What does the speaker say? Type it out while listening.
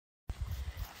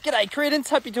G'day,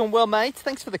 Credence. Hope you're doing well, mate.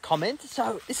 Thanks for the comment.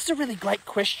 So this is a really great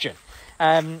question.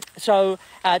 Do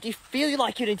you feel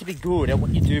like you need to be good at what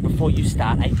you do before you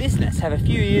start a business? Have a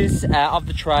few years of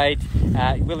the trade,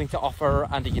 willing to offer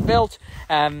under your belt,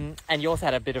 and you also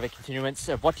had a bit of a continuance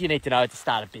of what do you need to know to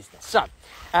start a business. So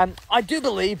I do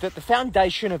believe that the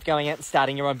foundation of going out and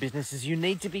starting your own business is you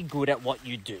need to be good at what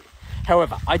you do.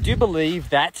 However, I do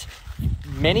believe that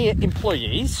many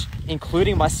employees,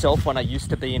 including myself when I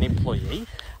used to be an employee,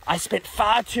 I spent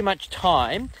far too much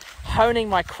time honing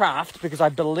my craft because I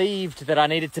believed that I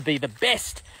needed to be the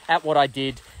best at what I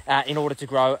did in order to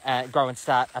grow and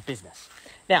start a business.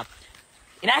 Now,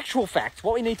 in actual fact,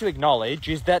 what we need to acknowledge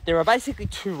is that there are basically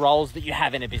two roles that you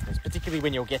have in a business, particularly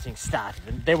when you're getting started.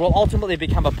 And there will ultimately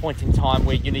become a point in time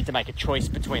where you need to make a choice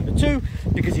between the two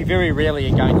because you very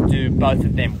rarely are going to do both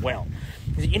of them well.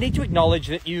 You need to acknowledge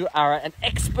that you are an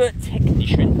expert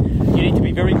technician. You need to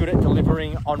be very good at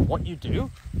delivering on what you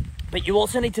do, but you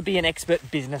also need to be an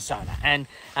expert business owner. And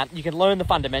you can learn the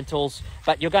fundamentals,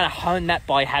 but you're going to hone that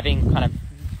by having kind of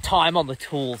time on the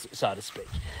tools, so to speak.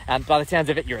 By the sounds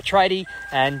of it, you're a tradie,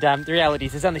 and the reality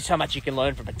is there's only so much you can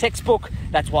learn from a textbook.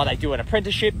 That's why they do an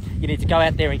apprenticeship. You need to go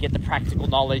out there and get the practical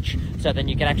knowledge so then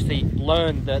you can actually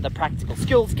learn the practical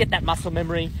skills, get that muscle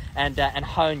memory, and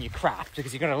hone your craft,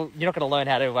 because you're not going to learn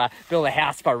how to build a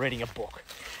house by reading a book.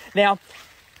 Now,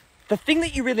 the thing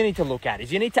that you really need to look at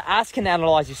is you need to ask and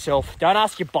analyze yourself. Don't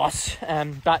ask your boss,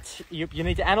 but you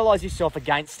need to analyze yourself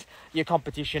against your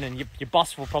competition, and your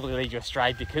boss will probably lead you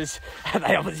astray because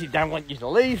they obviously don't want you to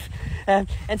leave. And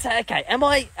say, okay, am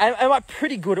I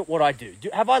pretty good at what I do?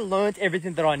 Have I learned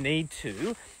everything that I need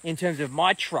to in terms of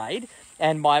my trade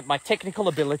and my technical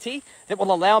ability that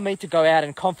will allow me to go out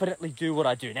and confidently do what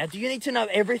I do? Now, do you need to know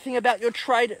everything about your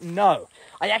trade? No.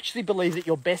 I actually believe that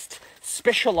you're best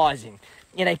specializing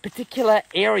in a particular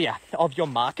area of your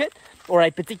market or a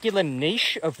particular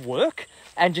niche of work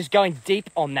and just going deep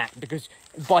on that, because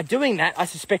by doing that, I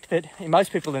suspect that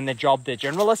most people in their job, they're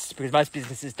generalists because most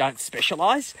businesses don't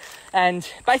specialize. And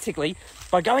basically,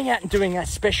 by going out and doing a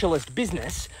specialist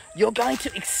business, you're going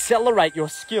to accelerate your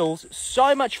skills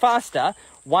so much faster.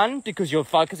 One, because you're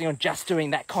focusing on just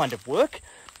doing that kind of work,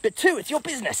 but two, it's your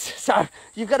business. So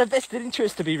you've got a vested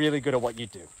interest to be really good at what you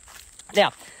do.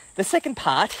 Now, the second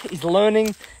part is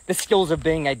learning the skills of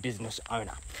being a business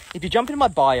owner. If you jump into my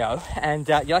bio, and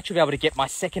you'll actually be able to get my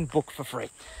second book for free.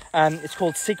 It's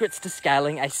called Secrets to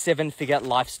Scaling a Seven-Figure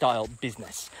Lifestyle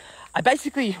Business. I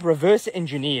basically reverse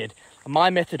engineered my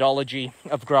methodology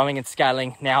of growing and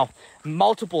scaling now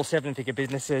multiple seven-figure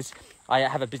businesses. I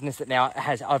have a business that now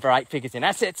has over 8 figures in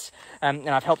assets, and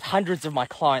I've helped hundreds of my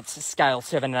clients scale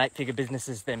 7 and 8 figure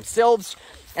businesses themselves.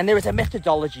 And there is a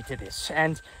methodology to this.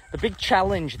 And the big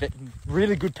challenge that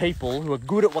really good people who are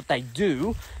good at what they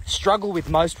do struggle with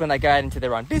most when they go out into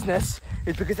their own business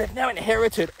is because they've now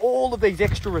inherited all of these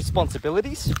extra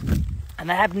responsibilities and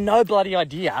they have no bloody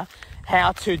idea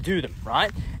how to do them,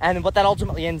 right? And what that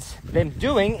ultimately ends them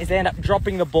doing is they end up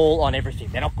dropping the ball on everything.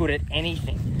 They're not good at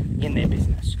anything in their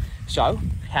business. So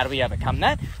how do we overcome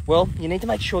that? Well, you need to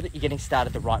make sure that you're getting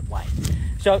started the right way.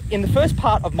 So in the first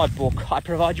part of my book, I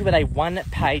provide you with a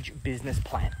 1-page business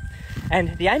plan.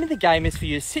 And the aim of the game is for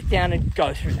you to sit down and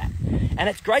go through that. And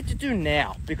it's great to do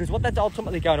now, because what that's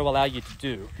ultimately going to allow you to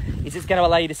do is it's going to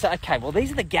allow you to say, okay, well,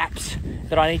 these are the gaps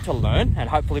that I need to learn. And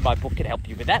hopefully my book can help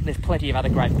you with that. And there's plenty of other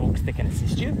great books that can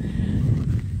assist you.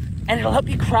 And it'll help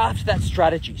you craft that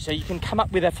strategy so you can come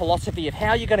up with a philosophy of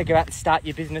how you're going to go out and start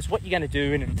your business, what you're going to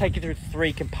do, and it'll take you through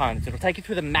 3 components. It'll take you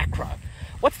through the macro.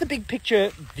 What's the big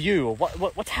picture view of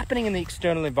what's happening in the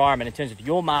external environment in terms of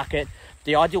your market,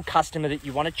 the ideal customer that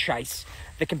you want to chase,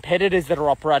 the competitors that are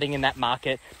operating in that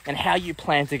market, and how you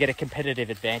plan to get a competitive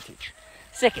advantage.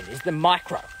 Second is the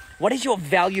micro. What is your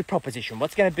value proposition?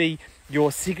 What's going to be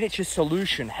your signature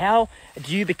solution? How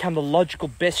do you become the logical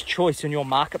best choice in your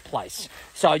marketplace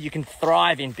so you can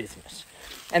thrive in business?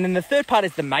 And then the third part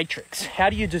is the matrix. How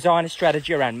do you design a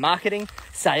strategy around marketing,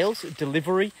 sales,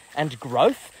 delivery, and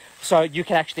growth so you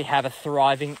can actually have a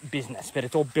thriving business, but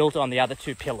it's all built on the other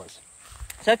 2 pillars.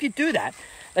 So if you do that,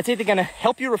 that's either going to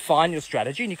help you refine your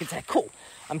strategy and you can say, cool,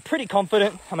 I'm pretty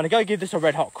confident, I'm going to go give this a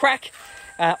red hot crack,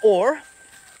 or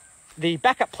the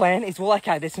backup plan is, well,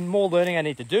 okay, there's some more learning I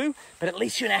need to do, but at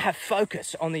least you now have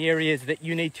focus on the areas that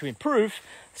you need to improve,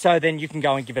 so then you can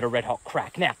go and give it a red hot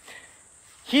crack. Now,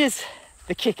 here's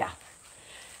the kicker.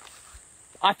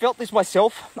 I felt this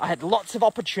myself. I had lots of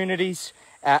opportunities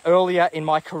earlier in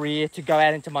my career to go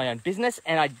out into my own business,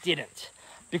 and I didn't,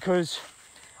 because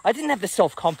I didn't have the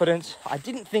self-confidence, I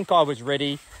didn't think I was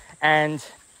ready, and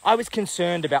I was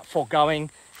concerned about foregoing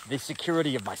the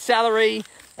security of my salary,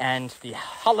 and the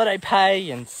holiday pay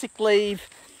and sick leave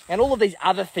and all of these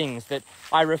other things that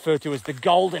I refer to as the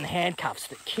golden handcuffs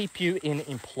that keep you in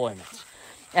employment.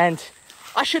 And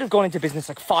I should have gone into business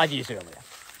like 5 years earlier.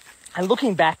 And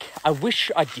looking back, I wish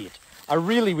I did. I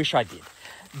really wish I did.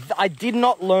 I did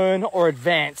not learn or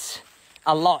advance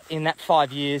a lot in that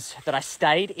 5 years that I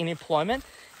stayed in employment.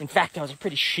 In fact, I was a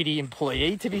pretty shitty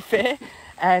employee, to be fair.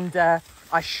 And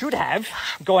I should have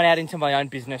gone out into my own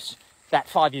business that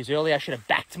 5 years earlier. I should have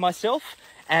backed myself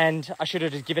and I should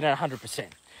have just given it 100%.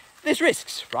 There's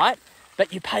risks, right?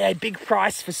 But you pay a big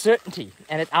price for certainty,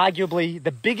 and it's arguably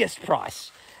the biggest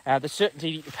price. The certainty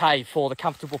you pay for the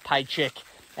comfortable paycheck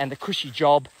and the cushy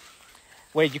job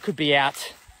where you could be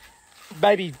out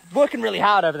maybe working really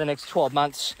hard over the next 12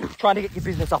 months, trying to get your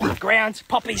business off the ground.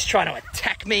 Poppy's trying to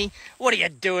attack me. What are you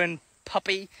doing,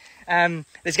 Poppy?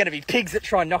 There's going to be pigs that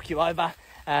try and knock you over.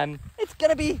 It's going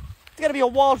to be a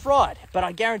wild ride, but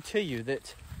I guarantee you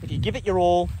that if you give it your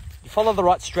all, you follow the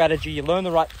right strategy, you learn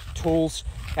the right tools,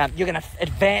 you're going to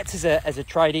advance as a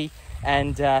tradie,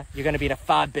 and you're going to be in a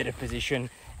far better position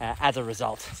as a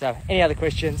result. So any other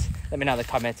questions, let me know in the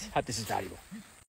comments. Hope this is valuable.